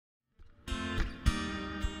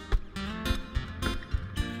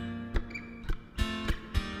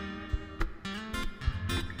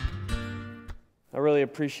I really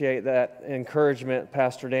appreciate that encouragement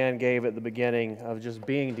Pastor Dan gave at the beginning of just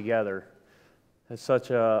being together. It's such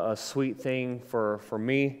a sweet thing for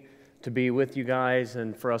me to be with you guys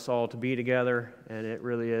and for us all to be together, and it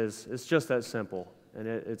really is. It's just that simple, and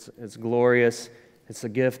it's glorious. It's a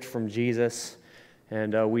gift from Jesus,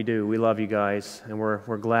 and we love you guys, and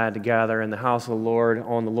we're glad to gather in the house of the Lord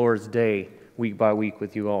on the Lord's Day, week by week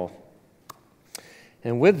with you all.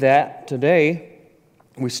 And with that, today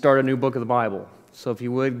we start a new book of the Bible. So if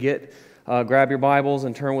you would grab your Bibles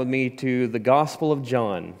and turn with me to the Gospel of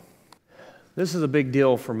John. This is a big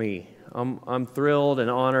deal for me. I'm thrilled and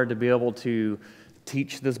honored to be able to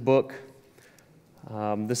teach this book.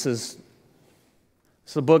 This is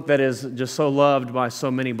a book that is just so loved by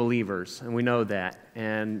so many believers, and we know that.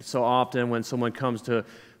 And so often when someone comes to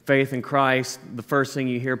faith in Christ, the first thing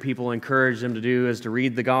you hear people encourage them to do is to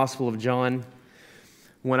read the Gospel of John.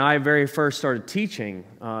 When I very first started teaching,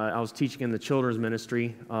 I was teaching in the children's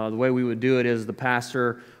ministry. The way we would do it is the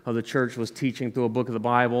pastor of the church was teaching through a book of the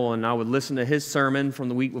Bible, and I would listen to his sermon from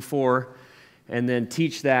the week before and then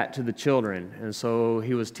teach that to the children. And so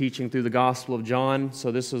he was teaching through the Gospel of John,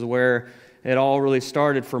 so this is where it all really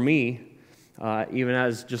started for me, even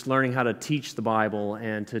as just learning how to teach the Bible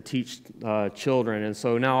and to teach children. And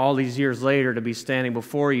so now all these years later, to be standing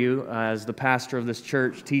before you as the pastor of this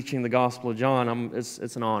church teaching the Gospel of John,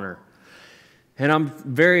 it's an honor. And I'm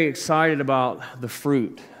very excited about the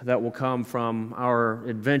fruit that will come from our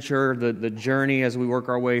adventure, the journey as we work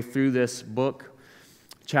our way through this book,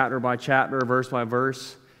 chapter by chapter, verse by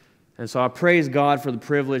verse. And so I praise God for the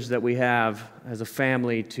privilege that we have as a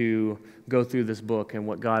family to go through this book and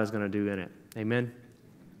what God is going to do in it. Amen?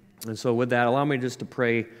 And so with that, allow me just to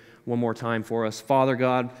pray one more time for us. Father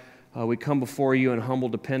God, we come before you in humble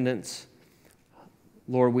dependence.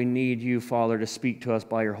 Lord, we need you, Father, to speak to us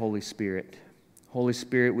by your Holy Spirit. Holy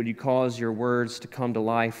Spirit, would you cause your words to come to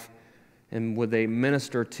life, and would they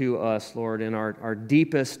minister to us, Lord, in our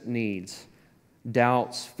deepest needs,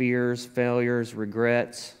 doubts, fears, failures,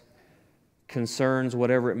 regrets, concerns,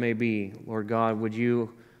 whatever it may be. Lord God, would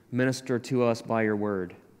you minister to us by your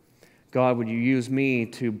word? God, would you use me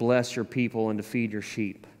to bless your people and to feed your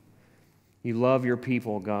sheep? You love your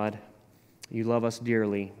people, God. You love us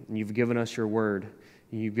dearly, and you've given us your word.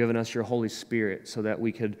 You've given us your Holy Spirit so that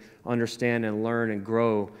we could understand and learn and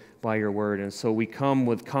grow by your word. And so we come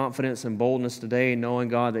with confidence and boldness today, knowing,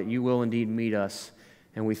 God, that you will indeed meet us,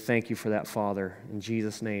 and we thank you for that, Father. In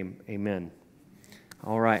Jesus' name, amen.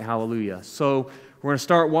 All right, hallelujah. So we're going to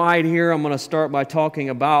start wide here. I'm going to start by talking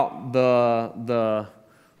about the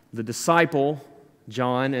disciple,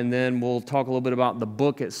 John, and then we'll talk a little bit about the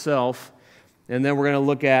book itself, and then we're going to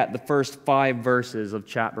look at the first 5 verses of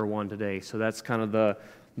chapter 1 today. So that's kind of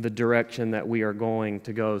the direction that we are going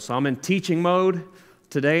to go. So I'm in teaching mode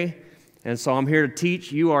today, and so I'm here to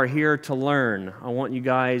teach. You are here to learn. I want you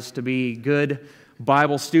guys to be good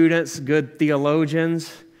Bible students, good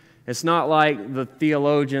theologians. It's not like the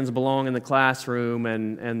theologians belong in the classroom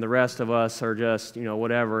and the rest of us are just,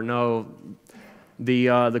 whatever. No,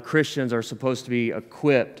 the Christians are supposed to be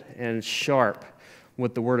equipped and sharp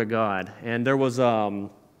with the Word of God. And there was, I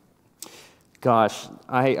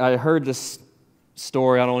heard this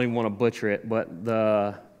story. I don't even want to butcher it, but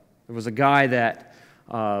there was a guy that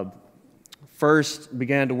first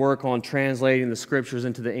began to work on translating the Scriptures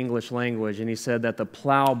into the English language, and he said that the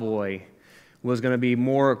plowboy was going to be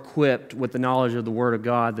more equipped with the knowledge of the Word of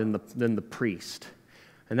God than the priest.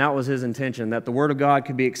 And that was his intention, that the Word of God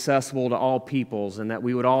could be accessible to all peoples, and that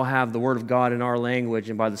we would all have the Word of God in our language,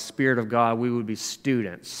 and by the Spirit of God, we would be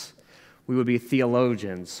students. We would be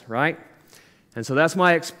theologians, right? And so that's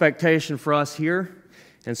my expectation for us here.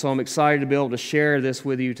 And so I'm excited to be able to share this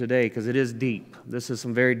with you today, because it is deep. This is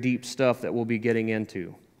some very deep stuff that we'll be getting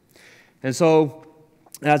into. And so,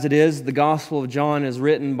 as it is, the Gospel of John is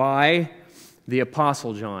written by the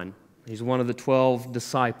Apostle John. He's one of the 12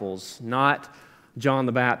 disciples, not John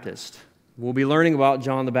the Baptist. We'll be learning about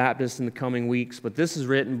John the Baptist in the coming weeks, but this is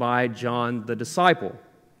written by John the disciple.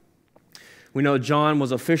 We know John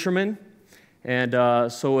was a fisherman, and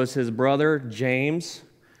so was his brother James,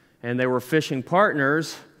 and they were fishing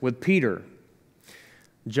partners with Peter.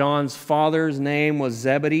 John's father's name was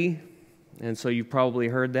Zebedee, and so you've probably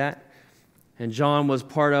heard that. And John was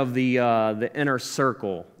part of the inner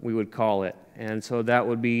circle, we would call it. And so that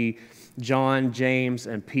would be John, James,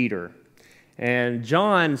 and Peter. And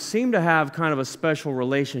John seemed to have kind of a special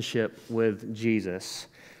relationship with Jesus.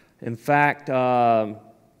 In fact, at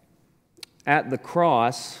the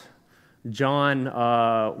cross, John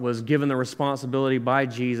was given the responsibility by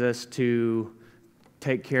Jesus to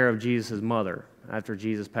take care of Jesus' mother after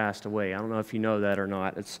Jesus passed away. I don't know if you know that or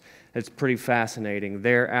not. It's pretty fascinating.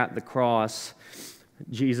 There at the cross,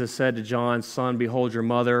 Jesus said to John, "Son, behold your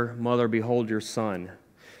mother. Mother, behold your son."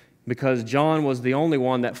 Because John was the only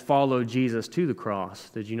one that followed Jesus to the cross.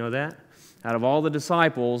 Did you know that? Out of all the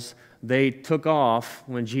disciples, they took off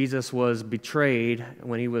when Jesus was betrayed,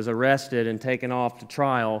 when he was arrested and taken off to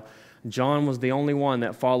trial. John was the only one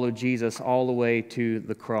that followed Jesus all the way to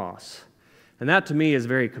the cross. And that to me is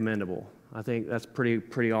very commendable. I think that's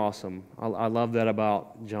pretty awesome. I love that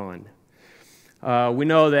about John. We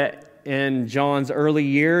know that in John's early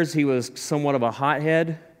years, he was somewhat of a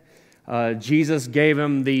hothead. Jesus gave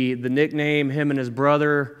him the nickname, him and his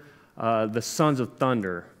brother, the Sons of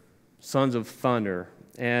Thunder. Sons of Thunder.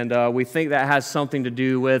 And we think that has something to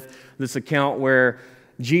do with this account where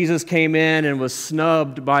Jesus came in and was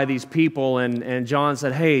snubbed by these people, and John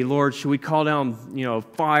said, "Hey, Lord, should we call down,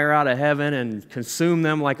 fire out of heaven and consume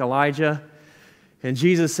them like Elijah?" And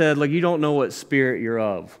Jesus said, "Look, you don't know what spirit you're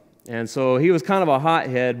of." And so he was kind of a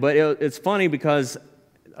hothead, but it's funny because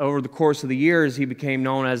over the course of the years, he became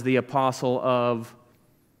known as the Apostle of,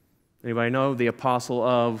 anybody know? The Apostle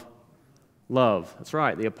of Love. That's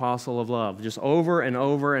right, the Apostle of Love. Just over and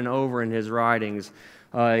over and over in his writings,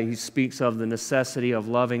 he speaks of the necessity of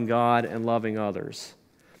loving God and loving others.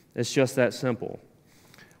 It's just that simple.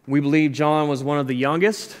 We believe John was one of the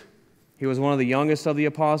youngest. He was one of the youngest of the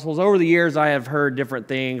apostles. Over the years, I have heard different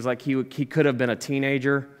things, like he could have been a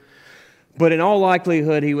teenager. But in all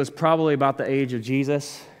likelihood, he was probably about the age of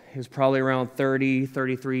Jesus. He was probably around 30,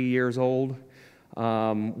 33 years old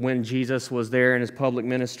when Jesus was there in his public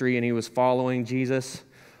ministry and he was following Jesus.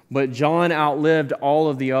 But John outlived all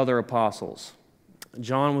of the other apostles.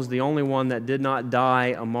 John was the only one that did not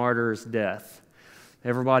die a martyr's death.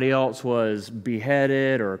 Everybody else was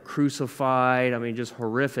beheaded or crucified. I mean, just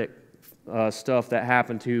horrific stuff that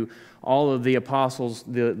happened to all of the apostles,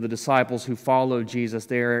 the disciples who followed Jesus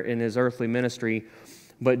there in his earthly ministry.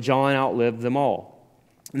 But John outlived them all.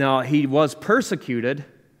 Now, he was persecuted,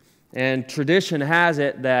 and tradition has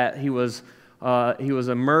it that he was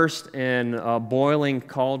immersed in a boiling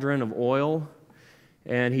cauldron of oil,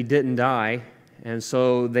 and he didn't die. And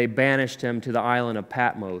so they banished him to the island of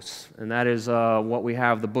Patmos. And that is what we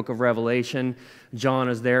have, the book of Revelation. John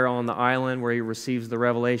is there on the island where he receives the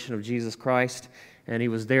revelation of Jesus Christ. And he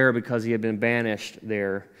was there because he had been banished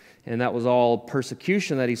there. And that was all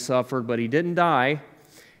persecution that he suffered, but he didn't die.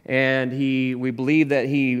 And we believe that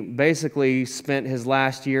he basically spent his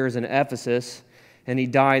last years in Ephesus, and he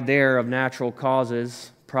died there of natural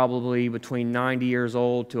causes, probably between 90 years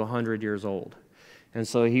old to 100 years old. And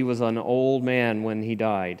so he was an old man when he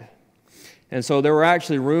died. And so there were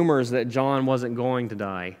actually rumors that John wasn't going to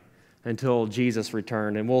die until Jesus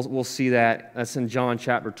returned. And we'll see that. That's in John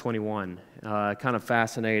chapter 21. Kind of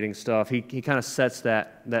fascinating stuff. He kind of sets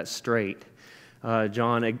that straight.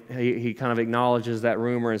 John, he kind of acknowledges that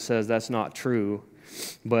rumor and says that's not true.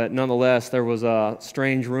 But nonetheless, there was a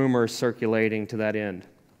strange rumor circulating to that end.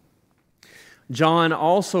 John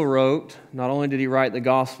also wrote, not only did he write the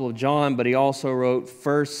Gospel of John, but he also wrote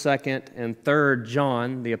 1st, 2nd, and 3rd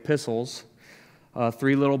John, the epistles,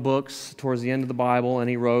 3 little books towards the end of the Bible, and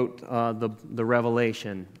he wrote the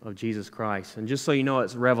revelation of Jesus Christ. And just so you know,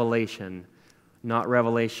 it's revelation, not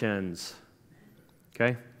revelations.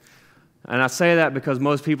 Okay? And I say that because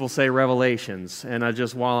most people say revelations, and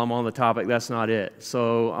while I'm on the topic, that's not it.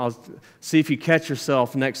 So I'll see if you catch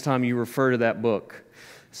yourself next time you refer to that book.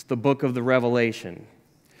 It's the book of the Revelation.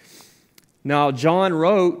 Now, John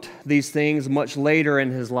wrote these things much later in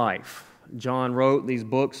his life. John wrote these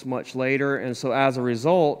books much later, and so as a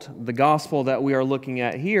result, the gospel that we are looking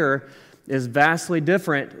at here is vastly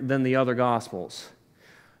different than the other gospels.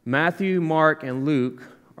 Matthew, Mark, and Luke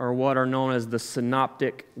are what are known as the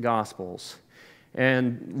synoptic gospels.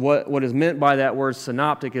 And what is meant by that word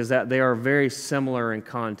synoptic is that they are very similar in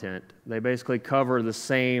content. They basically cover the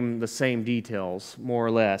same details, more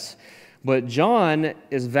or less. But John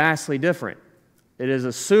is vastly different. It is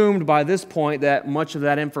assumed by this point that much of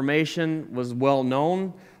that information was well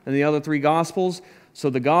known in the other 3 Gospels. So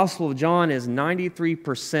the Gospel of John is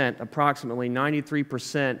 93%, approximately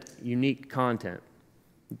 93% unique content.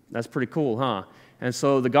 That's pretty cool, huh? And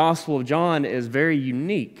so the Gospel of John is very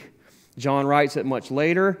unique. John writes it much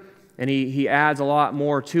later, and he adds a lot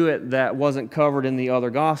more to it that wasn't covered in the other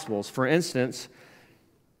Gospels. For instance,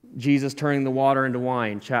 Jesus turning the water into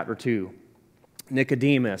wine, chapter 2.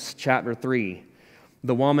 Nicodemus, chapter 3.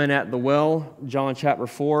 The woman at the well, John chapter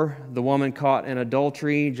 4. The woman caught in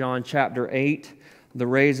adultery, John chapter 8. The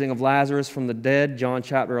raising of Lazarus from the dead, John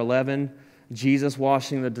chapter 11. Jesus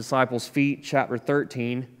washing the disciples' feet, chapter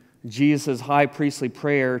 13. Jesus' high priestly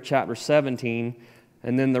prayer, chapter 17,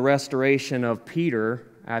 and then the restoration of Peter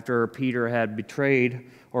after Peter had betrayed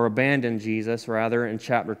or abandoned Jesus, rather, in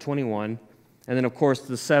chapter 21. And then, of course,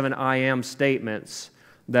 the 7 I am statements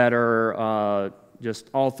that are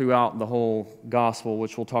just all throughout the whole gospel,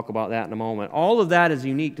 which we'll talk about that in a moment. All of that is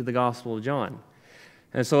unique to the Gospel of John.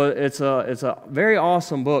 And so it's a very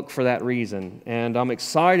awesome book for that reason. And I'm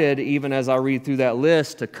excited, even as I read through that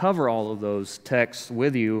list, to cover all of those texts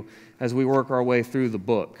with you as we work our way through the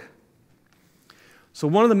book. So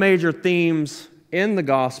one of the major themes in the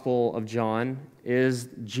Gospel of John is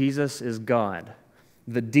Jesus is God,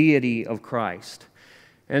 the deity of Christ.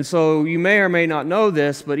 And so you may or may not know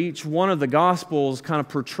this, but each one of the Gospels kind of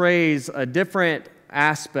portrays a different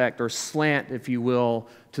aspect or slant, if you will,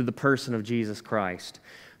 to the person of Jesus Christ.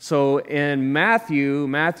 So in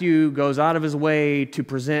Matthew goes out of his way to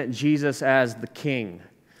present Jesus as the King.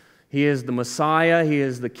 He is the Messiah. He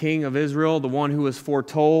is the King of Israel, the one who was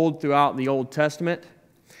foretold throughout the Old Testament.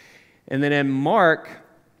 And then in Mark,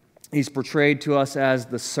 he's portrayed to us as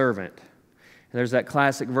the servant. And there's that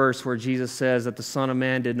classic verse where Jesus says that the Son of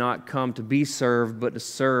Man did not come to be served, but to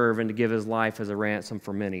serve and to give his life as a ransom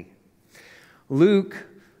for many. Luke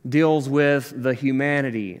deals with the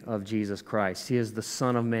humanity of Jesus Christ. He is the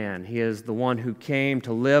Son of Man. He is the one who came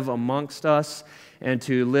to live amongst us and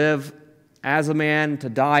to live as a man, to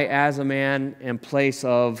die as a man in place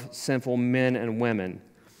of sinful men and women.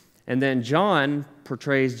 And then John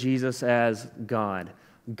portrays Jesus as God,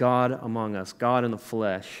 God among us, God in the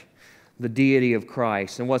flesh, the deity of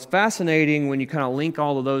Christ. And what's fascinating when you kind of link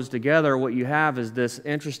all of those together, what you have is this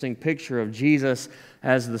interesting picture of Jesus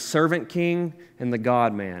as the servant king and the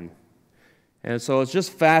God-man. And so it's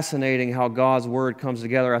just fascinating how God's word comes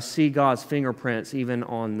together. I see God's fingerprints even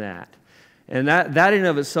on that. And that in and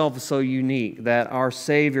of itself is so unique, that our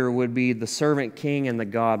Savior would be the servant king and the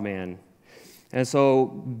God-man. And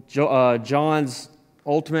so John's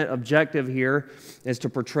ultimate objective here is to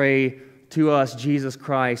portray to us Jesus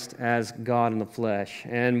Christ as God in the flesh.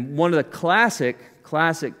 And one of the classic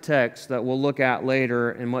texts that we'll look at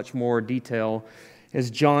later in much more detail is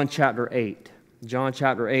John chapter 8. John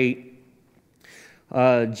chapter 8,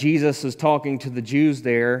 Jesus is talking to the Jews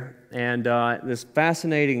there, and this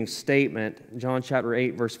fascinating statement, John chapter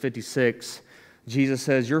 8, verse 56, Jesus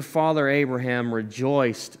says, "Your father Abraham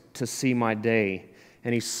rejoiced to see my day,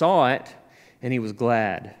 and he saw it, and he was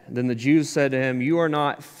glad." Then the Jews said to him, "You are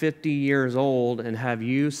not 50 years old, and have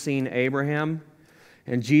you seen Abraham?"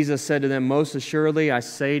 And Jesus said to them, "Most assuredly, I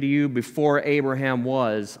say to you, before Abraham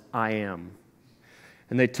was, I am."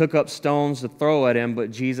 And they took up stones to throw at him,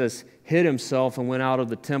 but Jesus hid himself and went out of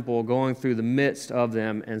the temple, going through the midst of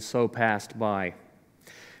them, and so passed by.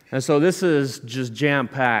 And so this is just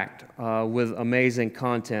jam-packed with amazing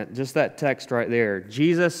content. Just that text right there.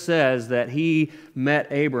 Jesus says that he met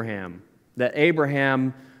Abraham, that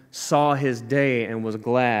Abraham saw his day and was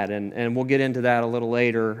glad. And we'll get into that a little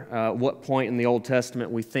later, what point in the Old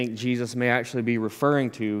Testament we think Jesus may actually be referring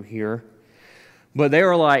to here. But they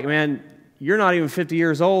were like, "Man, you're not even 50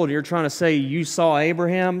 years old, and you're trying to say you saw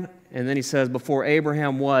Abraham?" And then he says, "Before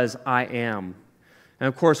Abraham was, I am." And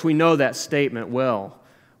of course, we know that statement well.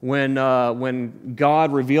 When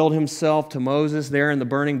God revealed himself to Moses there in the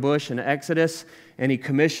burning bush in Exodus, and he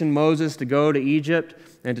commissioned Moses to go to Egypt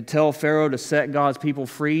and to tell Pharaoh to set God's people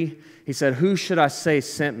free, he said, "Who should I say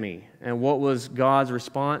sent me?" And what was God's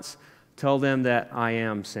response? "Tell them that I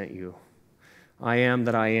am sent you. I am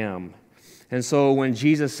that I am." And so when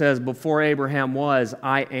Jesus says, "Before Abraham was,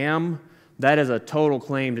 I am," that is a total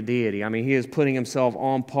claim to deity. I mean, he is putting himself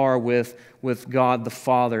on par with God the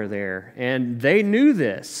Father there. And they knew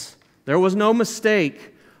this. There was no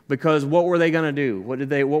mistake, because what were they going to do?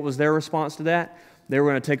 What was their response to that? They were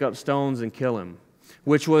going to take up stones and kill him,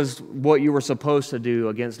 which was what you were supposed to do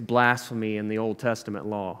against blasphemy in the Old Testament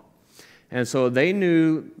law. And so they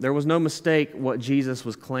knew there was no mistake what Jesus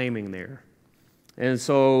was claiming there. And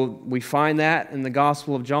so we find that in the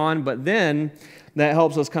Gospel of John, but then that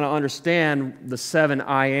helps us kind of understand the 7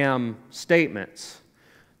 I am statements.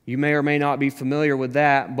 You may or may not be familiar with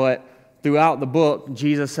that, but throughout the book,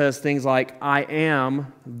 Jesus says things like, "I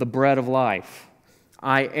am the bread of life.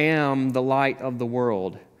 I am the light of the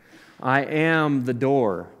world. I am the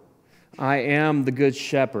door. I am the good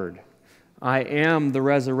shepherd. I am the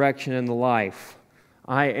resurrection and the life.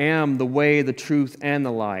 I am the way, the truth, and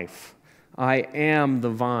the life. I am the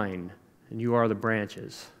vine, and you are the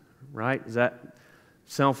branches." Right? Does that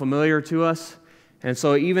sound familiar to us? And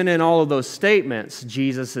so even in all of those statements,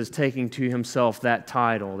 Jesus is taking to himself that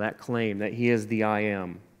title, that claim, that he is the I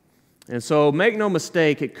am. And so make no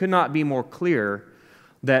mistake, it could not be more clear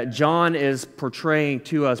that John is portraying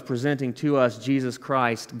to us, presenting to us Jesus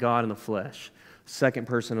Christ, God in the flesh, second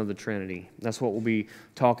person of the Trinity. That's what we'll be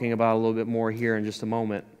talking about a little bit more here in just a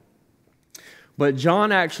moment. But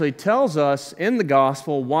John actually tells us in the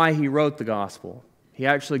gospel why he wrote the gospel. He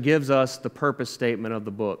actually gives us the purpose statement of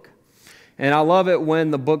the book. And I love it when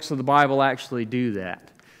the books of the Bible actually do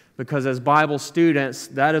that, because as Bible students,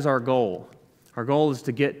 that is our goal. Our goal is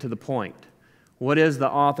to get to the point. What is the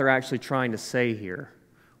author actually trying to say here?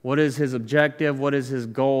 What is his objective? What is his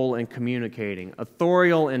goal in communicating?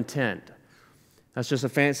 Authorial intent. That's just a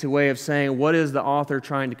fancy way of saying, what is the author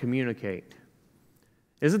trying to communicate?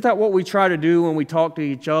 Isn't that what we try to do when we talk to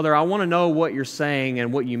each other? I want to know what you're saying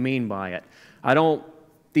and what you mean by it. I don't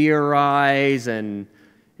theorize and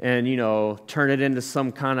turn it into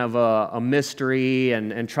some kind of a mystery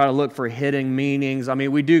and try to look for hidden meanings. I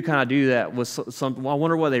mean, we do kind of do that with some. Well, I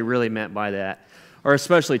wonder what they really meant by that. Or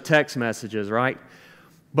especially text messages, right?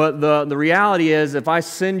 But the reality is, if I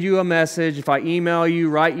send you a message, if I email you,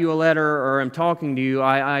 write you a letter, or I'm talking to you,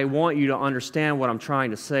 I want you to understand what I'm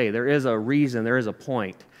trying to say. There is a reason, there is a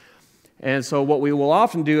point. And so what we will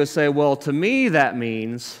often do is say, well, to me that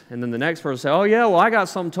means, and then the next person will say, oh yeah, well I got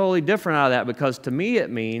something totally different out of that because to me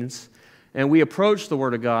it means, and we approach the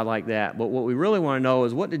Word of God like that. But what we really want to know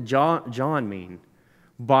is, what did John mean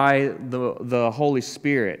by the Holy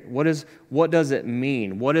Spirit? What does it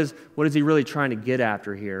mean? What is he really trying to get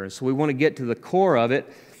after here? And so we want to get to the core of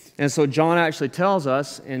it. And so John actually tells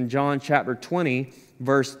us in John chapter 20,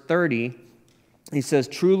 verse 30, he says,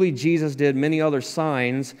 truly Jesus did many other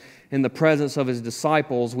signs in the presence of his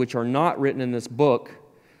disciples, which are not written in this book,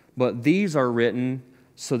 but these are written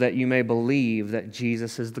so that you may believe that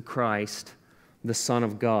Jesus is the Christ, the Son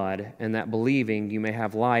of God, and that believing you may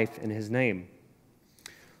have life in his name.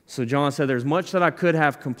 So John said, there's much that I could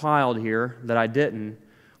have compiled here that I didn't,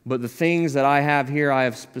 but the things that I have here I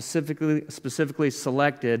have specifically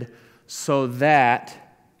selected so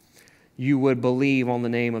that you would believe on the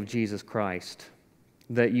name of Jesus Christ,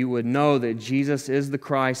 that you would know that Jesus is the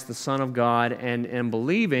Christ, the Son of God, and in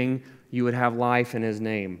believing you would have life in his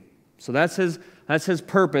name. So that's his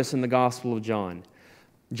purpose in the Gospel of John.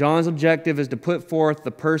 John's objective is to put forth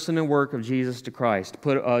the person and work of Jesus Christ, to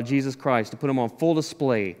put him on full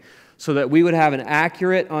display, so that we would have an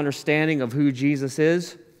accurate understanding of who Jesus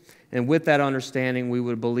is, and with that understanding we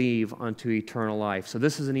would believe unto eternal life. So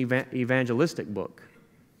this is an evangelistic book.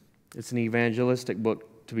 It's an evangelistic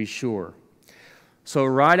book, to be sure. So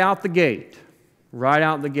right out the gate,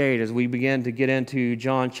 as we begin to get into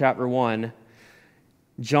John chapter 1,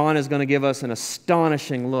 John is going to give us an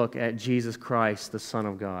astonishing look at Jesus Christ, the Son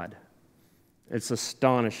of God. It's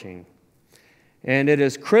astonishing. And it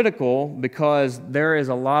is critical because there is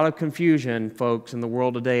a lot of confusion, folks, in the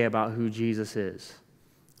world today about who Jesus is.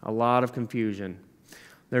 A lot of confusion.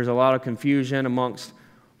 There's a lot of confusion amongst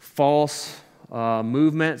false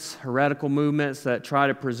movements, heretical movements that try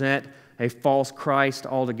to present a false Christ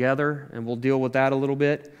altogether, and we'll deal with that a little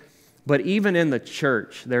bit. But even in the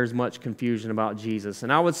church, there's much confusion about Jesus.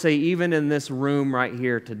 And I would say even in this room right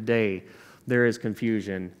here today, there is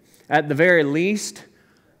confusion. At the very least,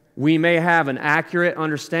 we may have an accurate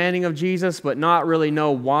understanding of Jesus, but not really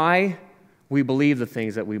know why we believe the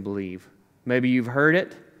things that we believe. Maybe you've heard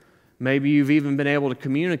it. Maybe you've even been able to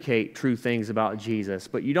communicate true things about Jesus,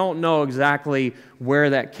 but you don't know exactly where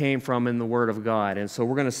that came from in the Word of God. And so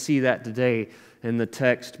we're going to see that today in the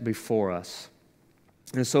text before us.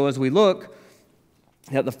 And so as we look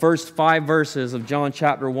at the first 5 verses of John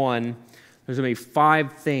chapter 1, there's going to be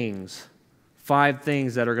 5 things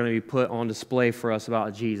that are going to be put on display for us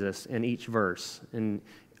about Jesus in each verse, in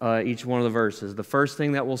each one of the verses. The first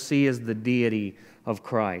thing that we'll see is the deity of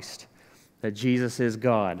Christ, that Jesus is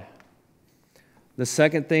God. The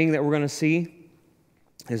second thing that we're going to see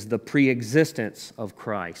is the pre-existence of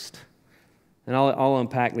Christ. And I'll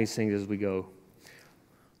unpack these things as we go.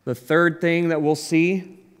 The third thing that we'll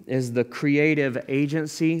see is the creative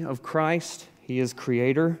agency of Christ. He is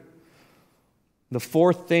creator. The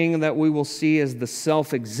fourth thing that we will see is the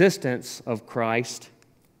self-existence of Christ.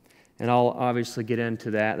 And I'll obviously get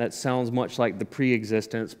into that. That sounds much like the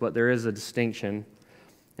pre-existence, but there is a distinction.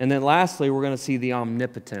 And then lastly, we're going to see the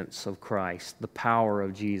omnipotence of Christ, the power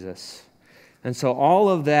of Jesus. And so all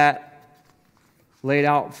of that laid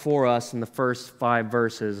out for us in the first 5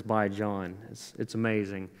 verses by John. It's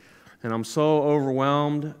amazing. And I'm so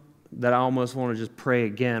overwhelmed that I almost want to just pray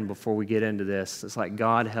again before we get into this. It's like,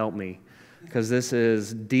 God, help me. Because this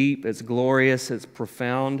is deep, it's glorious, it's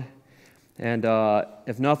profound. And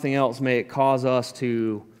if nothing else, may it cause us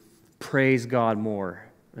to praise God more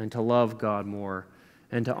and to love God more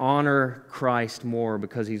and to honor Christ more,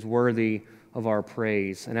 because He's worthy of our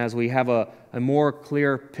praise. And as we have a more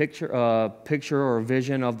clear picture or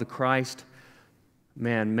vision of the Christ,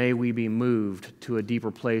 man, may we be moved to a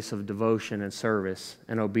deeper place of devotion and service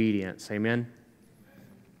and obedience. Amen?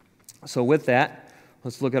 So with that,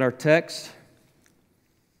 let's look at our text.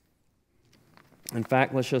 In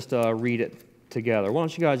fact, let's just read it together. Why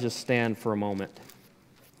don't you guys just stand for a moment?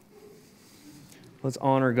 Let's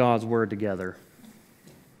honor God's word together.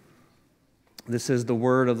 This is the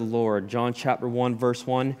word of the Lord. John chapter 1, verse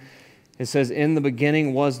 1. It says, "In the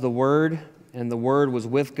beginning was the Word, and the Word was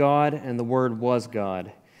with God, and the Word was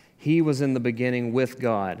God. He was in the beginning with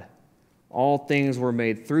God. All things were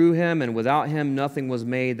made through Him, and without Him nothing was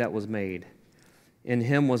made that was made. In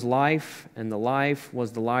Him was life, and the life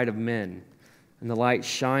was the light of men. And the light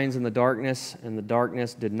shines in the darkness, and the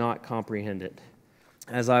darkness did not comprehend it."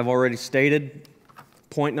 As I've already stated,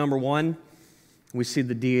 point number one, we see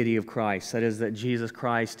the deity of Christ. That is, that Jesus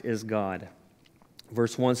Christ is God.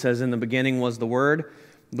 Verse 1 says, "In the beginning was the Word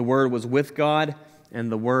was with God,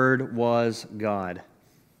 and the Word was God."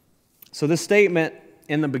 So this statement,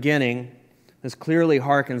 "in the beginning," this clearly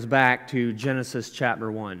harkens back to Genesis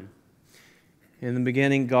chapter 1. In the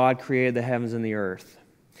beginning, God created the heavens and the earth.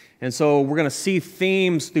 And so we're going to see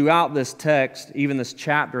themes throughout this text, even this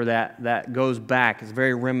chapter, that goes back. It's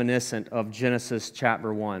very reminiscent of Genesis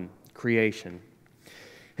chapter 1, creation.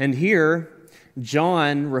 And here,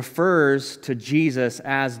 John refers to Jesus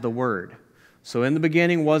as the Word. So in the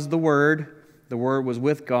beginning was the Word was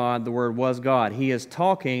with God, the Word was God. He is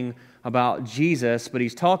talking about Jesus, but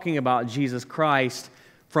he's talking about Jesus Christ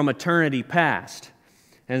from eternity past.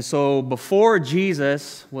 And so before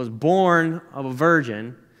Jesus was born of a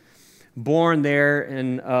virgin, born there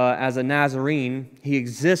as a Nazarene, he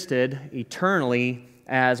existed eternally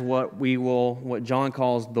as what John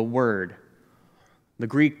calls the Word. The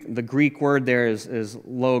Greek word there is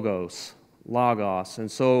logos. And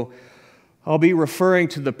so I'll be referring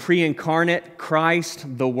to the pre-incarnate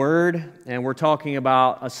Christ, the Word, and we're talking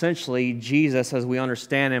about essentially Jesus as we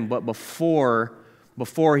understand Him, but before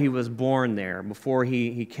he was born there, before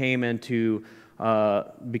he came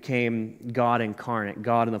became God incarnate,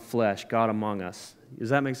 God in the flesh, God among us. Does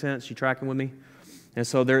that make sense? You tracking with me? And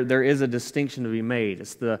so there is a distinction to be made.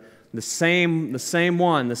 It's the same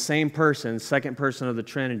one, the same person, second person of the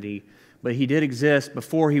Trinity, but he did exist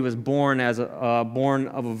before he was born born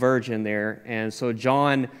of a virgin there. And so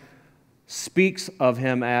John speaks of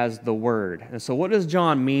him as the Word. And so what does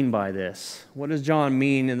John mean by this? What does John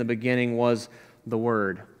mean in the beginning was the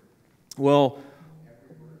Word? Well,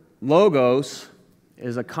 logos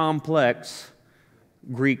is a complex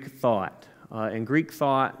Greek thought. In Greek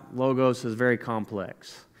thought, logos is very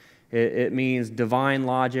complex. It means divine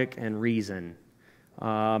logic and reason.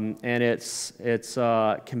 And it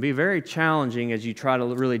can be very challenging as you try to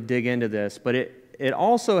really dig into this, but it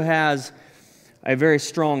also has a very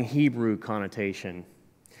strong Hebrew connotation.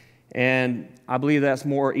 And I believe that's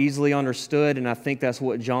more easily understood, and I think that's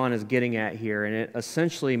what John is getting at here. And it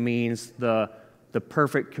essentially means the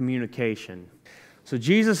perfect communication. So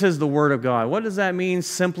Jesus is the Word of God. What does that mean?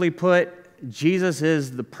 Simply put, Jesus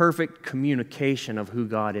is the perfect communication of who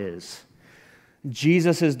God is.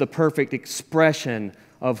 Jesus is the perfect expression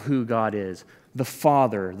of who God is. The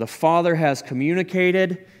Father. The Father has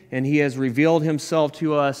communicated, and He has revealed Himself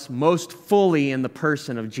to us most fully in the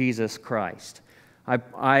person of Jesus Christ.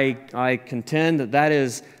 I contend that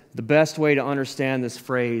is the best way to understand this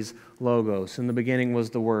phrase, logos. In the beginning was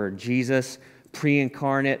the Word. Jesus,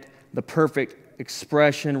 pre-incarnate, the perfect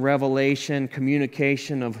expression, revelation,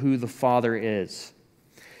 communication of who the Father is.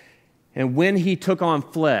 And when He took on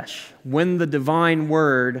flesh, when the divine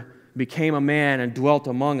Word became a man and dwelt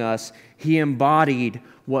among us, He embodied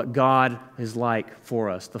what God is like for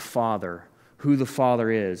us, the Father, who the Father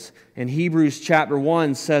is. And Hebrews chapter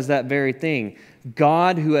 1 says that very thing.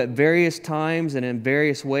 God, who at various times and in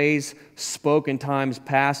various ways spoke in times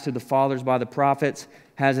past to the fathers by the prophets,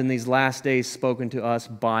 has in these last days spoken to us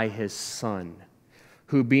by His Son,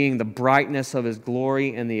 who being the brightness of His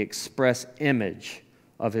glory and the express image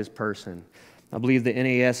of His person. I believe the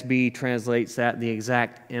NASB translates that the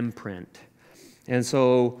exact imprint. And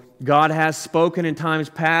so God has spoken in times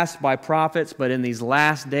past by prophets, but in these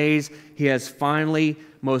last days He has finally,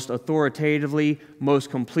 most authoritatively,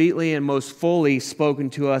 most completely, and most fully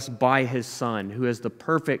spoken to us by His Son, who is the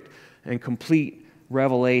perfect and complete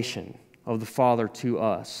revelation of the Father to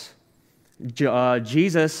us.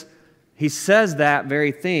 Jesus, He says that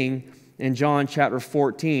very thing in John chapter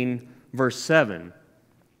 14, verse 7.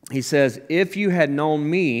 He says, "If you had known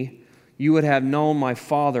me, you would have known my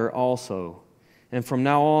Father also. And from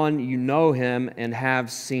now on you know Him and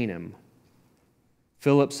have seen Him."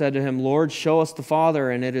 Philip said to him, Lord, show us the Father,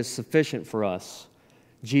 and it is sufficient for us.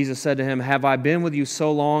 Jesus said to him, have I been with you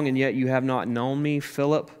so long, and yet you have not known me,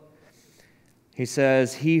 Philip? He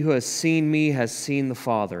says, he who has seen me has seen the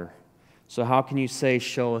Father. So how can you say,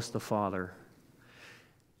 show us the Father?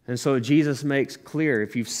 And so Jesus makes clear,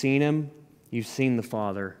 if you've seen him, you've seen the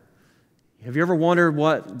Father. Have you ever wondered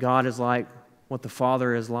what God is like, what the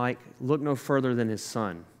Father is like? Look no further than his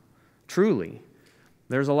Son. Truly.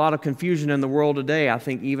 There's a lot of confusion in the world today, I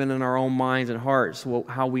think even in our own minds and hearts,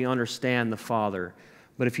 how we understand the Father.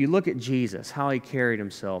 But if you look at Jesus, how he carried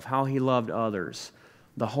himself, how he loved others,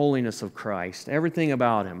 the holiness of Christ, everything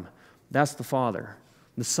about him, that's the Father.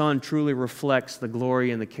 The Son truly reflects the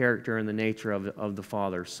glory and the character and the nature of the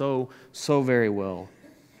Father so very well.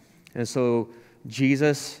 And so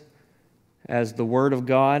Jesus, as the Word of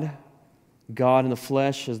God, God in the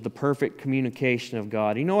flesh is the perfect communication of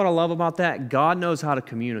God. You know what I love about that? God knows how to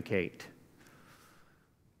communicate.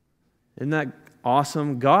 Isn't that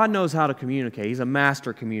awesome? God knows how to communicate. He's a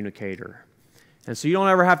master communicator. And so you don't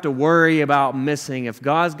ever have to worry about missing. If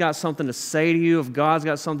God's got something to say to you, if God's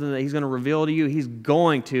got something that he's going to reveal to you, he's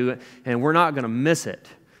going to, and we're not going to miss it.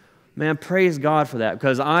 Man, praise God for that,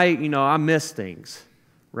 because I miss things,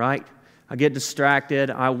 right? I get distracted,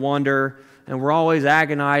 I wonder, and we're always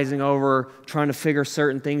agonizing over trying to figure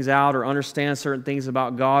certain things out or understand certain things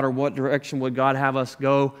about God or what direction would God have us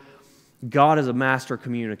go. God is a master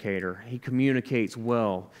communicator. He communicates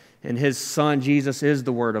well. And his Son, Jesus, is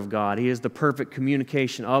the Word of God. He is the perfect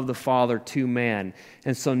communication of the Father to man.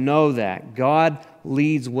 And so know that. God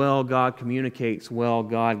leads well. God communicates well.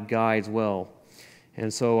 God guides well.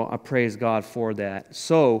 And so I praise God for that.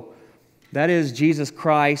 So that is Jesus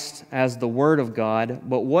Christ as the Word of God.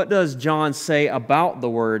 But what does John say about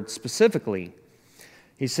the Word specifically?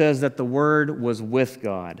 He says that the Word was with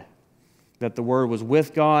God. That the Word was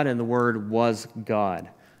with God and the Word was God.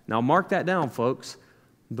 Now mark that down, folks.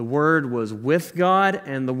 The Word was with God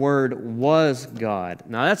and the Word was God.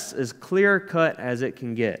 Now that's as clear-cut as it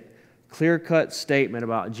can get. Clear-cut statement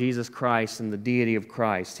about Jesus Christ and the deity of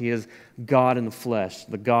Christ. He is God in the flesh,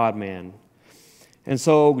 the God-man. And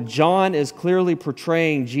so John is clearly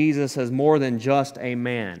portraying Jesus as more than just a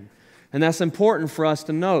man. And that's important for us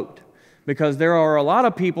to note, because there are a lot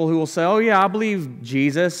of people who will say, oh yeah, I believe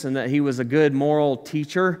Jesus and that he was a good moral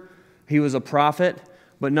teacher, he was a prophet,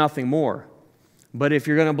 but nothing more. But if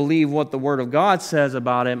you're going to believe what the Word of God says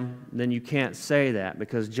about him, then you can't say that,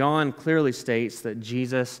 because John clearly states that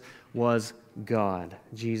Jesus was God.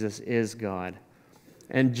 Jesus is God.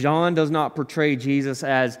 And John does not portray Jesus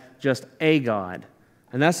as just a God.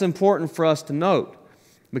 And that's important for us to note,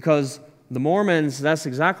 because the Mormons, that's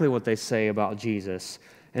exactly what they say about Jesus.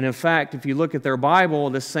 And in fact, if you look at their Bible,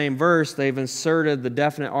 this same verse, they've inserted the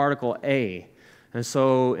definite article a. And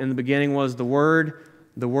so in the beginning was the Word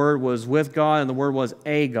was with God, and the Word was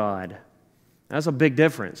a God. That's a big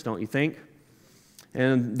difference, don't you think?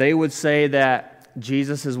 And they would say that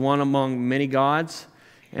Jesus is one among many gods,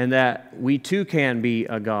 and that we too can be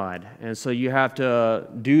a God. And so you have to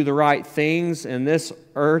do the right things in this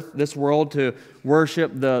earth, this world, to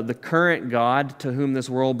worship the current God to whom this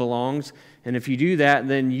world belongs. And if you do that,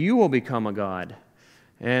 then you will become a God.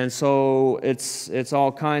 And so it's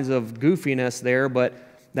all kinds of goofiness there, but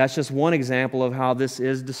that's just one example of how this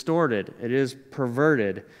is distorted. It is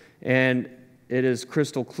perverted. And it is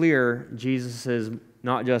crystal clear Jesus is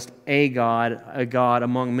not just a God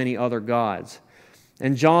among many other gods.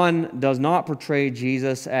 And John does not portray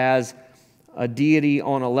Jesus as a deity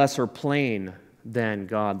on a lesser plane than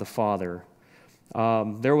God the Father.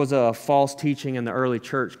 There was a false teaching in the early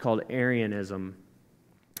church called Arianism.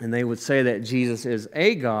 And they would say that Jesus is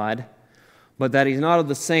a God, but that he's not of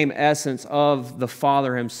the same essence of the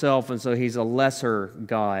Father himself, and so he's a lesser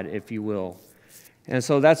God, if you will. And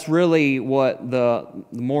so that's really what the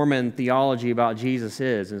Mormon theology about Jesus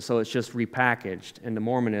is. And so it's just repackaged into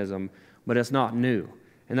Mormonism, but it's not new.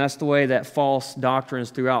 And that's the way that false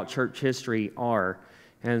doctrines throughout church history are.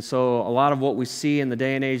 And so a lot of what we see in the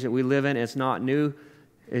day and age that we live in, it's not new.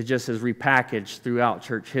 It just is repackaged throughout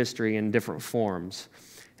church history in different forms.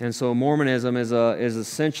 And so Mormonism is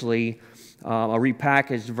essentially a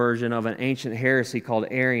repackaged version of an ancient heresy called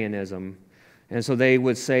Arianism. And so they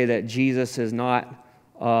would say that Jesus is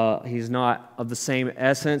he's not of the same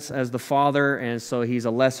essence as the Father, and so he's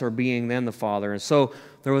a lesser being than the Father. And so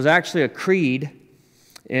there was actually a creed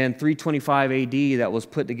in 325 AD that was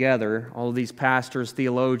put together. All of these pastors,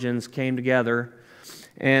 theologians came together,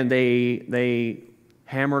 and they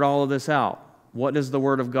hammered all of this out. What does the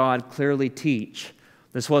Word of God clearly teach?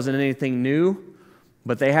 This wasn't anything new.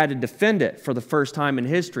 But they had to defend it for the first time in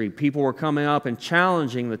history. People were coming up and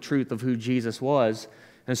challenging the truth of who Jesus was.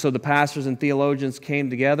 And so the pastors and theologians came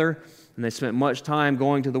together, and they spent much time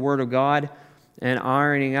going to the Word of God and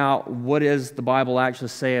ironing out what does the Bible actually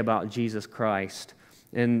say about Jesus Christ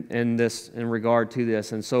in regard to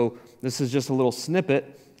this. And so this is just a little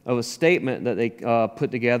snippet of a statement that they put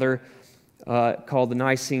together called the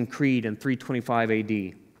Nicene Creed in 325 AD.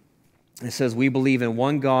 It says, "We believe in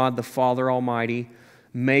one God, the Father Almighty,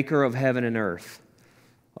 maker of heaven and earth,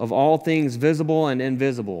 of all things visible and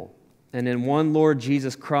invisible, and in one Lord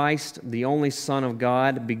Jesus Christ, the only Son of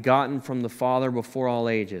God, begotten from the Father before all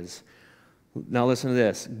ages." Now listen to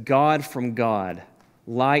this. "God from God,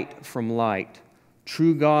 light from light,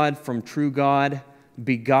 true God from true God,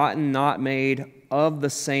 begotten, not made, of the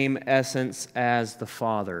same essence as the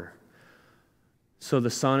Father." So the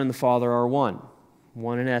Son and the Father are one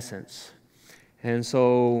in essence. And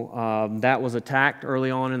so that was attacked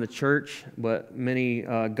early on in the church, but many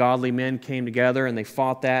godly men came together and they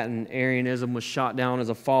fought that, and Arianism was shot down as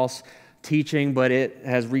a false teaching, but it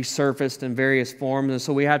has resurfaced in various forms, and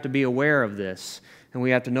so we have to be aware of this, and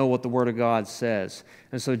we have to know what the Word of God says.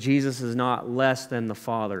 And so Jesus is not less than the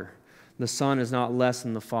Father. The Son is not less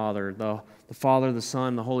than the Father. The Father, the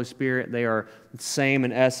Son, the Holy Spirit, they are the same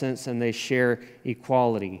in essence, and they share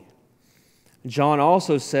equality. John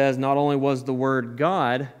also says not only was the Word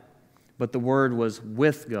God, but the Word was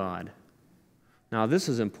with God. Now this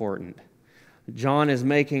is important. John is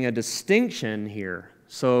making a distinction here.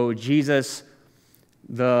 So Jesus,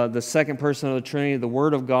 the second person of the Trinity, the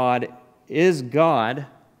Word of God, is God,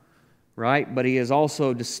 right? But He is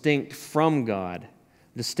also distinct from God,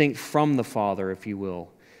 distinct from the Father, if you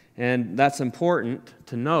will. And that's important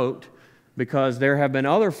to note because there have been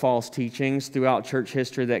other false teachings throughout church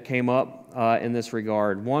history that came up in this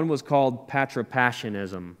regard. One was called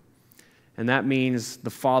patripassionism, and that means the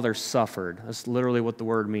Father suffered. That's literally what the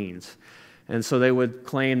word means. And so they would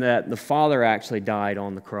claim that the Father actually died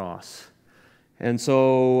on the cross. And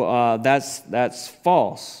so that's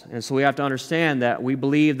false. And so we have to understand that we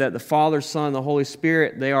believe that the Father, Son, and the Holy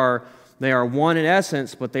Spirit, they are one in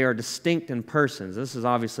essence, but they are distinct in persons. This is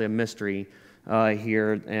obviously a mystery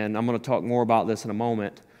here, and I'm going to talk more about this in a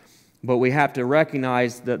moment. But we have to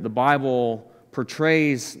recognize that the Bible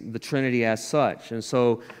portrays the Trinity as such. And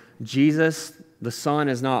so Jesus, the Son,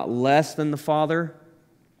 is not less than the Father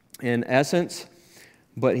in essence,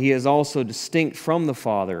 but He is also distinct from the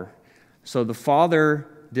Father. So the Father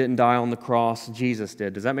didn't die on the cross, Jesus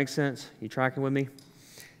did. Does that make sense? You tracking with me?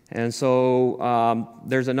 And so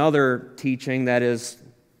there's another teaching that is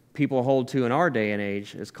people hold to in our day and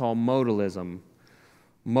age. It's called modalism.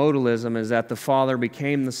 Modalism is that the Father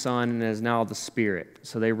became the Son and is now the Spirit.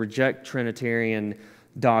 So they reject Trinitarian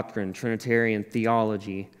doctrine, Trinitarian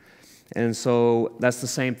theology. And so that's the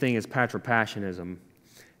same thing as patripassionism.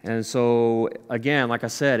 And so, again, like I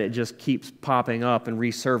said, it just keeps popping up and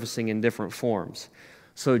resurfacing in different forms.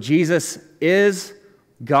 So Jesus is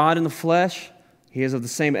God in the flesh. He is of the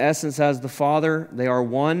same essence as the Father. They are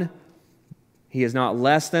one. He is not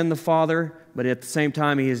less than the Father, but at the same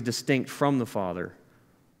time, He is distinct from the Father.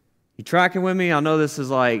 You tracking with me? I know this is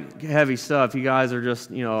like heavy stuff. You guys are just,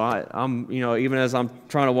 I'm even as I'm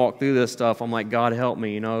trying to walk through this stuff, I'm like, God help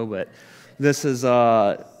me, but this is,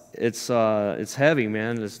 it's heavy,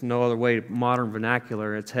 man. There's no other way, modern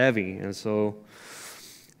vernacular, it's heavy. And so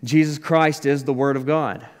Jesus Christ is the Word of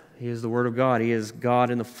God. He is the Word of God. He is God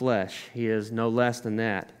in the flesh. He is no less than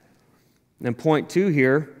that. And point 2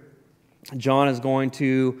 here, John is going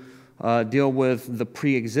to deal with the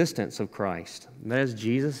pre-existence of Christ. That is,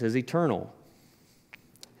 Jesus is eternal.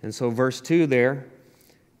 And so verse 2 there,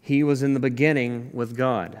 He was in the beginning with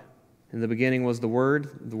God. In the beginning was the Word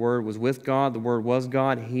was with God, the Word was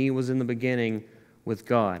God, He was in the beginning with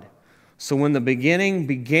God. So when the beginning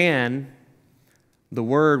began, the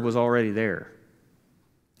Word was already there.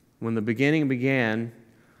 When the beginning began,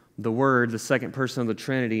 the Word, the second person of the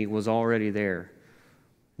Trinity, was already there.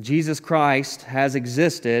 Jesus Christ has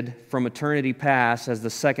existed from eternity past as the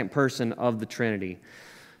second person of the Trinity.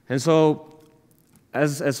 And so,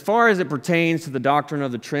 as far as it pertains to the doctrine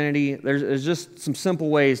of the Trinity, there's just some simple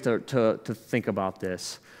ways to think about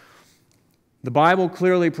this. The Bible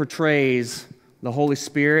clearly portrays the Holy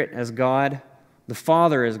Spirit as God, the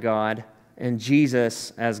Father as God, and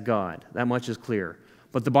Jesus as God. That much is clear.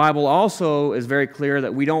 But the Bible also is very clear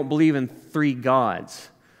that we don't believe in three gods.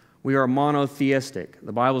 We are monotheistic.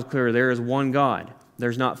 The Bible is clear there is one God.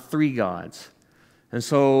 There's not three gods. And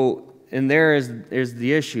so, there is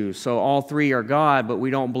the issue. So all three are God, but we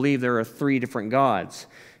don't believe there are three different gods.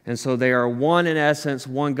 And so they are one in essence,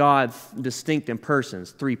 one God, distinct in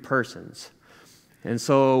persons, three persons. And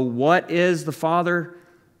so what is the Father?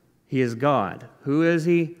 He is God. Who is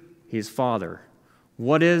He? He is Father.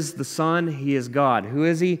 What is the Son? He is God. Who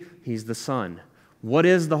is He? He's the Son. What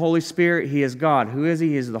is the Holy Spirit? He is God. Who is He?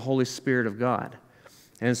 He is the Holy Spirit of God.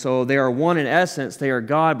 And so they are one in essence. They are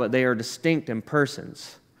God, but they are distinct in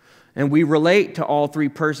persons. And we relate to all three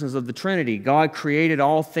persons of the Trinity. God created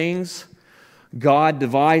all things. God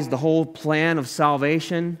devised the whole plan of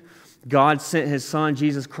salvation. God sent His Son,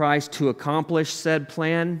 Jesus Christ, to accomplish said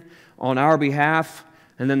plan on our behalf.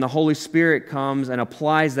 And then the Holy Spirit comes and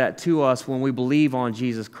applies that to us when we believe on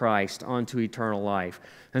Jesus Christ unto eternal life.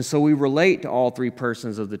 And so we relate to all three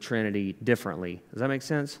persons of the Trinity differently. Does that make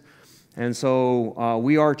sense? And so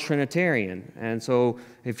we are Trinitarian. And so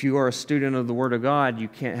if you are a student of the Word of God, you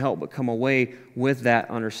can't help but come away with that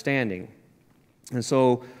understanding. And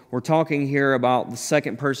so we're talking here about the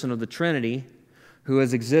second person of the Trinity, who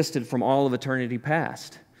has existed from all of eternity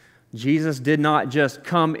past. Jesus did not just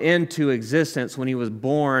come into existence when He was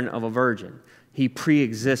born of a virgin. He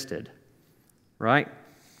pre-existed, right?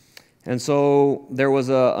 And so there was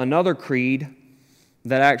another creed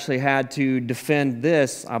that actually had to defend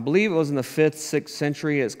this. I believe it was in the 5th, 6th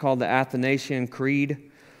century. It's called the Athanasian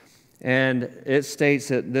Creed. And it states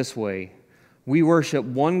it this way: we worship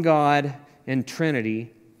one God in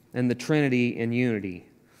Trinity and the Trinity in unity,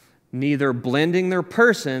 neither blending their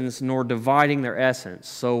persons nor dividing their essence.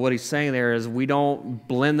 So what he's saying there is we don't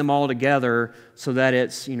blend them all together so that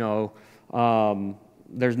it's, there's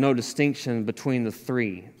no distinction between the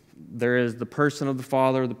three. There is the person of the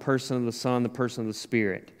Father, the person of the Son, the person of the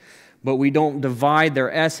Spirit. But we don't divide their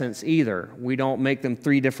essence either. We don't make them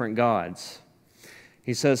three different gods.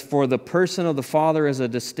 He says, for the person of the Father is a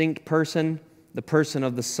distinct person, the person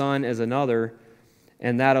of the Son is another,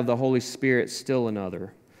 and that of the Holy Spirit still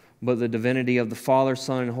another. But the divinity of the Father,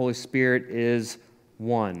 Son, and Holy Spirit is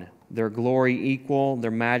one. Their glory equal, their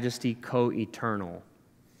majesty co-eternal.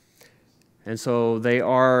 And so they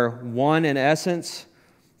are one in essence,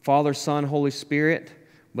 Father, Son, Holy Spirit,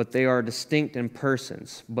 but they are distinct in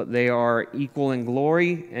persons. But they are equal in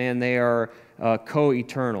glory, and they are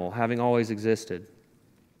co-eternal, having always existed.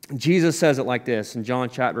 Jesus says it like this in John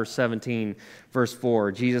chapter 17, verse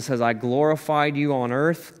 4. Jesus says, I glorified you on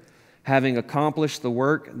earth, having accomplished the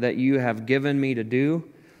work that you have given me to do.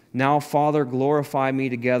 Now, Father, glorify me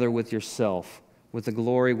together with yourself, with the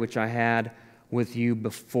glory which I had with you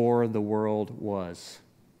before the world was.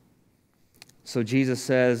 So Jesus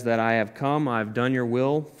says that I have come, I have done your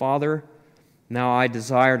will, Father. Now I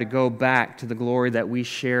desire to go back to the glory that we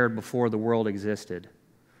shared before the world existed.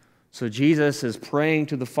 So Jesus is praying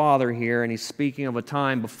to the Father here, and He's speaking of a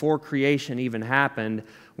time before creation even happened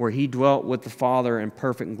where He dwelt with the Father in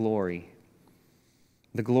perfect glory.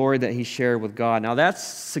 The glory that He shared with God. Now that's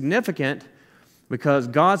significant because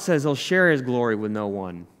God says He'll share His glory with no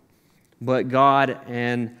one. But God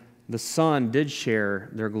and the Son did share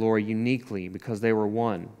their glory uniquely because they were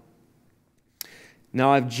one.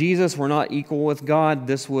 Now, if Jesus were not equal with God,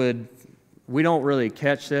 we don't really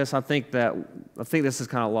catch this. I think this is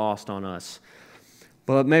kind of lost on us.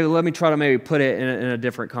 But let me try to put it in a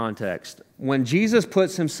different context. When Jesus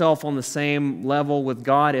puts Himself on the same level with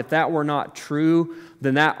God, if that were not true,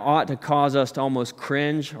 then that ought to cause us to almost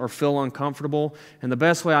cringe or feel uncomfortable. And the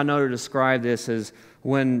best way I know to describe this is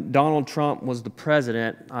when Donald Trump was the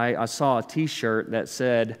president, I saw a T-shirt that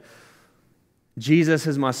said, Jesus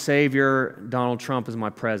is my Savior, Donald Trump is my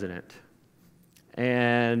president.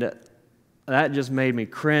 And that just made me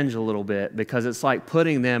cringe a little bit because it's like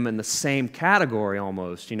putting them in the same category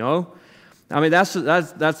almost, I mean, that's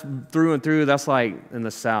through and through. That's like in the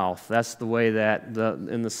South. That's the way that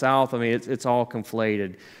in the South, I mean, it's all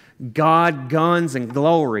conflated. God, guns, and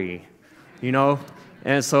glory,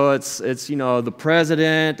 And so it's the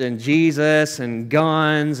president and Jesus and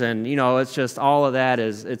guns and, it's just all of that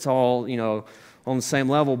it's all, on the same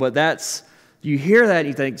level. But you hear that and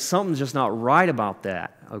you think something's just not right about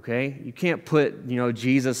that, okay? You can't put,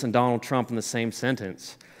 Jesus and Donald Trump in the same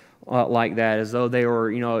sentence like that as though they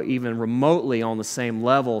were, even remotely on the same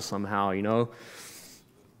level somehow,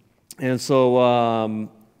 And so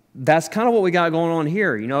that's kind of what we got going on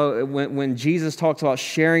here. When Jesus talks about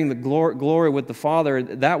sharing the glory with the Father,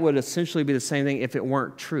 that would essentially be the same thing if it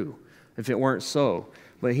weren't true, if it weren't so.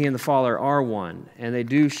 But He and the Father are one, and they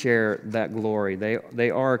do share that glory.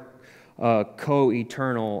 They are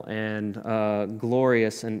co-eternal and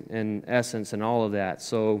glorious in essence and all of that.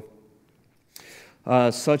 So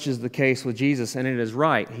such is the case with Jesus, and it is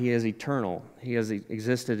right. He is eternal. He has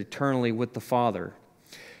existed eternally with the Father.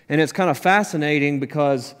 And it's kind of fascinating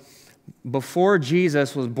because before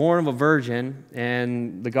Jesus was born of a virgin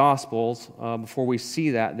in the Gospels, before we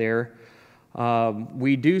see that there,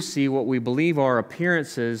 we do see what we believe are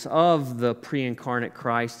appearances of the pre-incarnate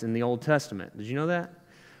Christ in the Old Testament. Did you know that?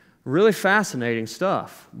 Really fascinating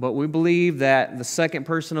stuff. But we believe that the second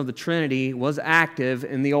person of the Trinity was active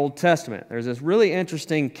in the Old Testament. There's this really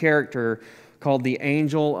interesting character called the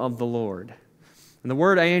angel of the Lord. And the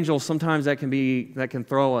word angel, sometimes that can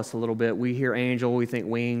throw us a little bit. We hear angel, we think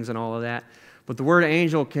wings and all of that. But the word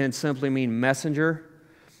angel can simply mean messenger.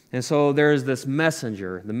 And so there's this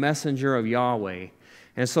messenger, the messenger of Yahweh.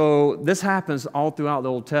 And so this happens all throughout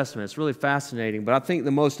the Old Testament. It's really fascinating. But I think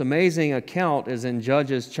the most amazing account is in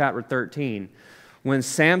Judges chapter 13. When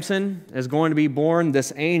Samson is going to be born,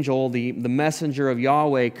 this angel, the messenger of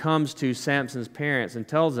Yahweh, comes to Samson's parents and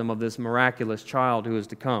tells them of this miraculous child who is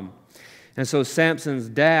to come. And so Samson's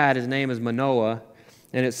dad, his name is Manoah,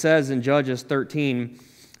 and it says in Judges 13,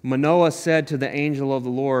 Manoah said to the angel of the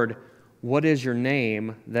Lord, "What is your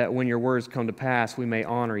name, that when your words come to pass, we may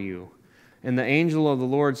honor you?" And the angel of the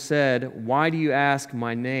Lord said, "Why do you ask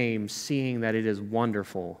my name, seeing that it is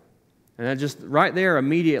wonderful?" And that just right there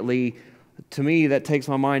immediately, to me, that takes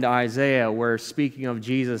my mind to Isaiah, where speaking of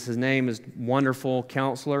Jesus, his name is Wonderful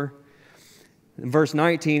Counselor. In verse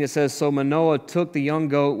 19, it says, "So Manoah took the young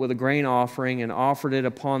goat with a grain offering and offered it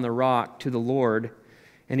upon the rock to the Lord.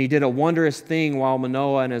 And he did a wondrous thing while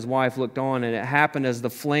Manoah and his wife looked on. And it happened as the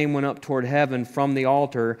flame went up toward heaven from the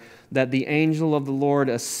altar, that the angel of the Lord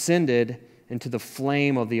ascended into the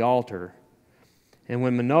flame of the altar. And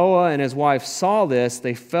when Manoah and his wife saw this,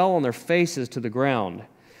 they fell on their faces to the ground.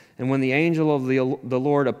 And when the angel of the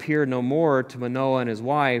Lord appeared no more to Manoah and his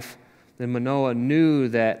wife, then Manoah knew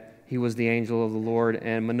that he was the angel of the Lord.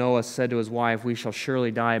 And Manoah said to his wife, 'We shall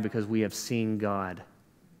surely die because we have seen God.'"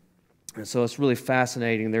 And so it's really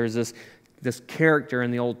fascinating. There's this character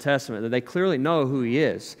in the Old Testament that they clearly know who he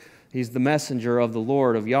is. He's the messenger of the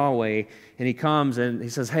Lord, of Yahweh. And he comes and he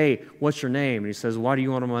says, "Hey, what's your name?" And he says, "Why do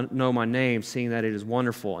you want to know my name, seeing that it is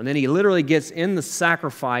wonderful?" And then he literally gets in the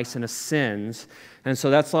sacrifice and ascends. And so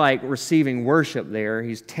that's like receiving worship there.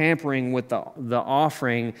 He's tampering with the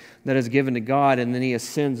offering that is given to God. And then he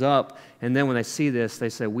ascends up. And then when they see this, they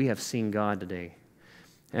say, "We have seen God today."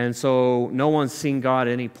 And so no one's seen God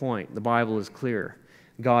at any point. The Bible is clear.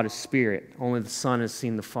 God is spirit. Only the Son has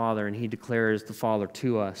seen the Father, and he declares the Father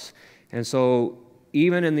to us. And so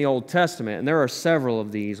even in the Old Testament, and there are several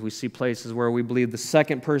of these, we see places where we believe the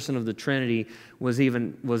second person of the Trinity was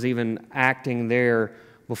even acting there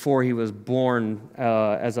before he was born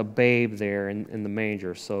as a babe there in the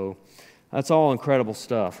manger. So that's all incredible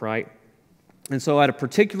stuff, right? And so at a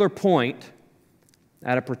particular point,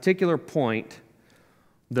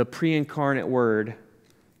 the pre-incarnate Word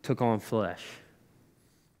took on flesh.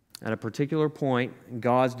 At a particular point, in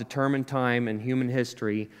God's determined time in human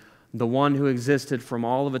history, the one who existed from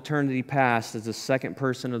all of eternity past as the second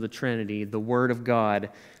person of the Trinity, the Word of God,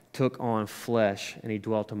 took on flesh, and he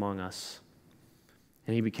dwelt among us.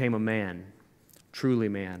 And he became a man, truly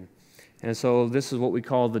man. And so this is what we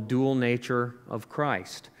call the dual nature of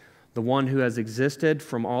Christ. The one who has existed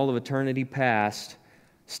from all of eternity past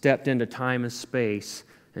stepped into time and space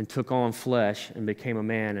and took on flesh and became a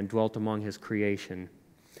man and dwelt among his creation.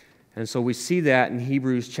 And so we see that in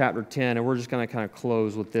Hebrews chapter 10, and we're just going to kind of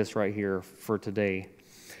close with this right here for today.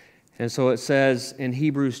 And so it says in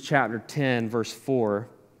Hebrews chapter 10, verse 4,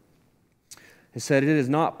 it said, "It is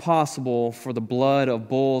not possible for the blood of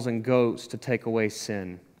bulls and goats to take away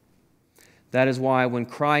sin. That is why when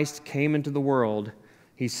Christ came into the world,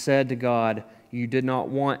 he said to God, 'You did not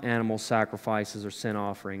want animal sacrifices or sin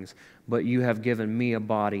offerings, but you have given me a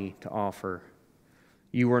body to offer.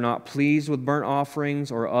 You were not pleased with burnt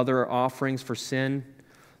offerings or other offerings for sin.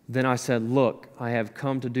 Then I said, Look, I have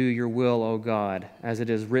come to do your will, O God, as it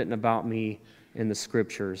is written about me in the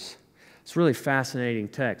Scriptures.'" It's a really fascinating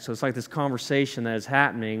text. So it's like this conversation that is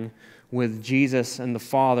happening with Jesus and the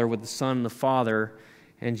Father, with the Son and the Father.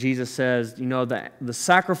 And Jesus says, you know, the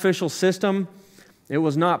sacrificial system, it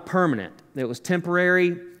was not permanent. It was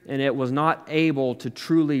temporary, and it was not able to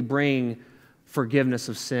truly bring forgiveness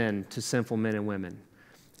of sin to sinful men and women.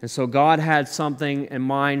 And so God had something in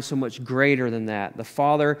mind so much greater than that. The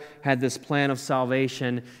Father had this plan of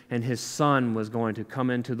salvation, and His Son was going to come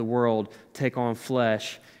into the world, take on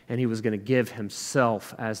flesh, and He was going to give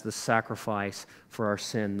Himself as the sacrifice for our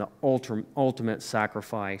sin, the ultimate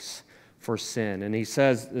sacrifice for sin. And He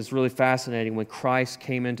says, it's really fascinating, when Christ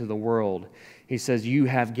came into the world, He says, "You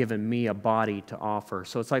have given me a body to offer."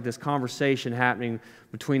 So it's like this conversation happening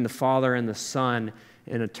between the Father and the Son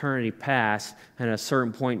in eternity past, and at a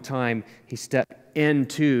certain point in time, He stepped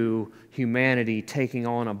into humanity, taking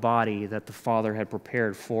on a body that the Father had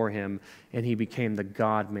prepared for Him, and He became the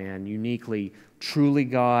God-man, uniquely, truly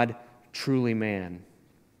God, truly man.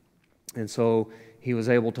 And so he was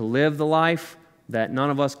able to live the life that none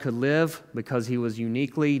of us could live because he was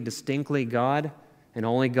uniquely, distinctly God, and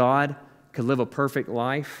only God could live a perfect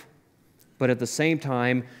life. But at the same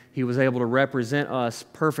time, he was able to represent us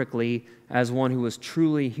perfectly as one who was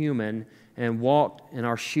truly human and walked in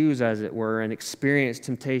our shoes, as it were, and experienced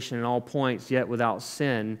temptation in all points, yet without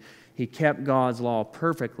sin. He kept God's law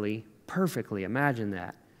perfectly, imagine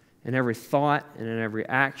that, in every thought and in every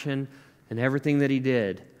action and everything that he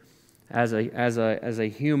did. As a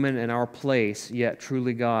human in our place, yet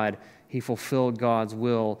truly God, he fulfilled God's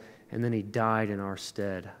will, and then he died in our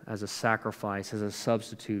stead as a sacrifice, as a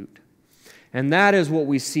substitute. And that is what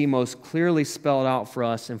we see most clearly spelled out for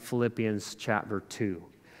us in Philippians chapter 2.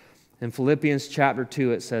 In Philippians chapter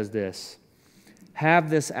 2, it says this: "Have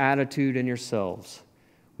this attitude in yourselves,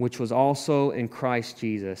 which was also in Christ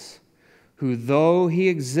Jesus, who though he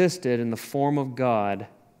existed in the form of God,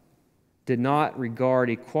 did not regard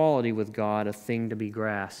equality with God a thing to be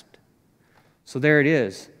grasped." So there it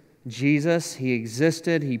is. Jesus, he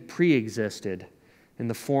existed, he pre-existed in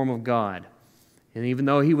the form of God. And even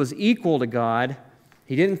though he was equal to God,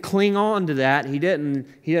 he didn't cling on to that. He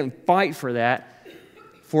didn't fight for that.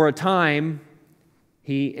 For a time,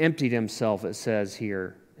 he emptied himself, it says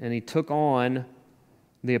here, and he took on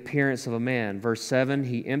the appearance of a man. Verse 7,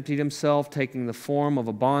 he emptied himself, taking the form of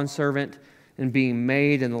a bondservant and being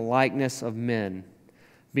made in the likeness of men.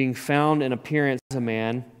 Being found in appearance as a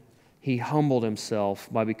man, he humbled himself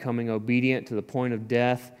by becoming obedient to the point of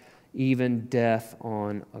death, even death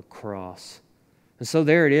on a cross. And so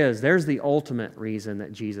there it is. There's the ultimate reason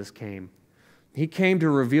that Jesus came. He came to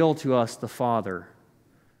reveal to us the Father,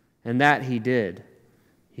 and that he did.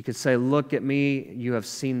 He could say, "Look at me, you have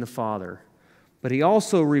seen the Father." But he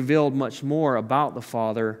also revealed much more about the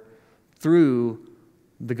Father through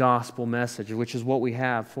the gospel message, which is what we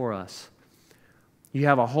have for us. You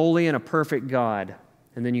have a holy and a perfect God,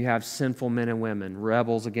 and then you have sinful men and women,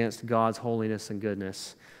 rebels against God's holiness and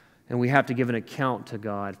goodness. And we have to give an account to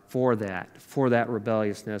God for that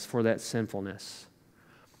rebelliousness, for that sinfulness.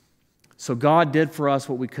 So God did for us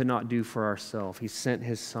what we could not do for ourselves. He sent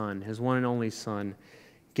his Son, his one and only Son,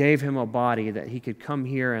 gave him a body that he could come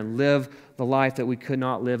here and live the life that we could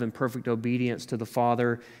not live in perfect obedience to the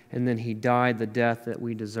Father, and then he died the death that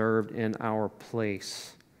we deserved in our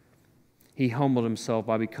place. He humbled himself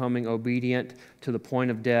by becoming obedient to the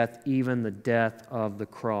point of death, even the death of the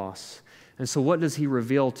cross. And so what does he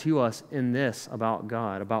reveal to us in this about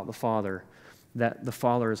God, about the Father? That the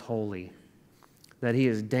Father is holy, that he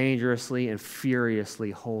is dangerously and furiously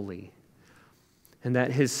holy, and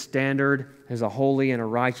that his standard is a holy and a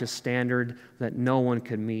righteous standard that no one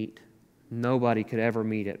could meet. Nobody could ever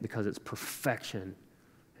meet it because it's perfection.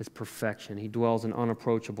 It's perfection. He dwells in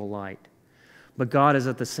unapproachable light. But God is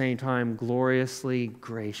at the same time gloriously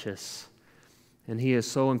gracious, and he is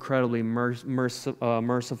so incredibly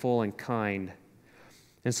merciful and kind.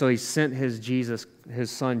 And so he sent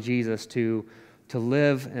his Son Jesus to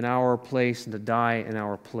live in our place and to die in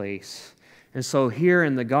our place. And so here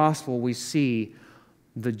in the gospel we see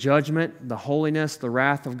the judgment, the holiness, the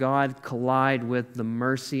wrath of God collide with the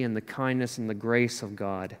mercy and the kindness and the grace of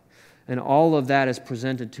God. And all of that is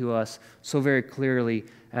presented to us so very clearly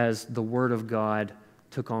as the Word of God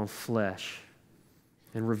took on flesh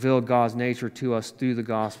and revealed God's nature to us through the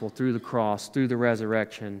gospel, through the cross, through the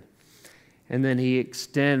resurrection. And then he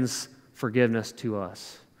extends forgiveness to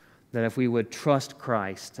us, that if we would trust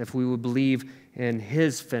Christ, if we would believe in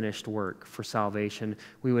his finished work for salvation,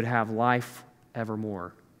 we would have life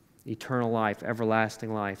evermore, eternal life,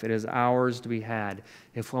 everlasting life. It is ours to be had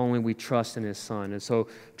if only we trust in his Son. And so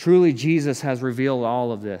truly Jesus has revealed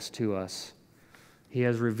all of this to us. He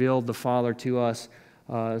has revealed the Father to us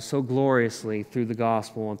so gloriously through the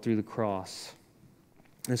gospel and through the cross.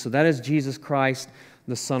 And so that is Jesus Christ,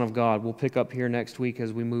 the Son of God. We'll pick up here next week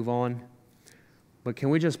as we move on. But can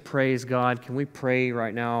we just praise God? Can we pray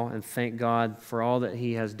right now and thank God for all that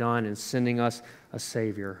he has done in sending us a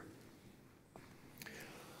Savior?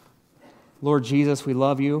 Lord Jesus, we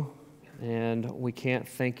love you, and we can't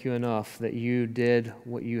thank you enough that you did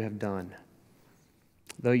what you have done.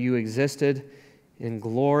 Though you existed in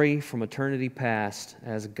glory from eternity past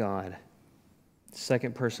as God,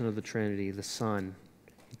 second person of the Trinity, the Son,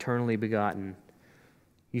 eternally begotten,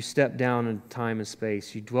 you stepped down in time and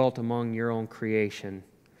space. You dwelt among your own creation.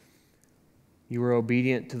 You were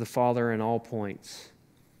obedient to the Father in all points,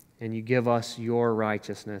 and you give us your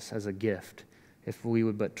righteousness as a gift if we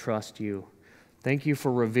would but trust you. Thank you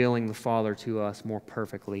for revealing the Father to us more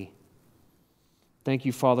perfectly. Thank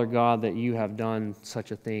you, Father God, that you have done such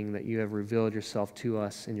a thing, that you have revealed yourself to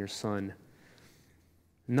us in your Son.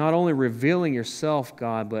 not only revealing yourself,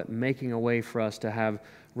 God, but making a way for us to have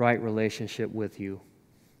right relationship with you,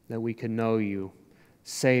 that we can know you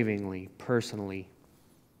savingly, personally.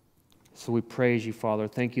 So we praise you, Father.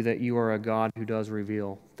 Thank you that you are a God who does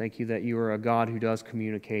reveal. Thank you that you are a God who does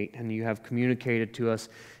communicate, and you have communicated to us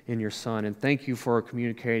in your Son. And thank you for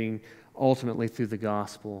communicating ultimately through the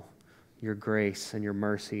gospel, your grace and your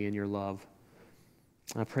mercy and your love.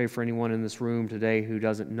 I pray for anyone in this room today who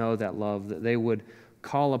doesn't know that love, that they would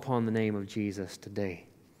call upon the name of Jesus today,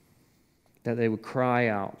 that they would cry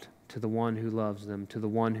out to the one who loves them, to the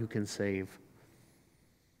one who can save,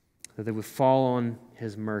 that they would fall on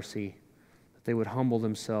his mercy, that they would humble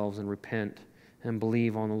themselves and repent and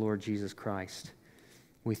believe on the Lord Jesus Christ.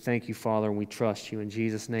 We thank you, Father, and we trust you. In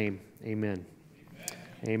Jesus' name, amen.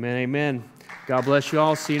 Amen, amen. God bless you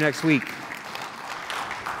all. See you next week.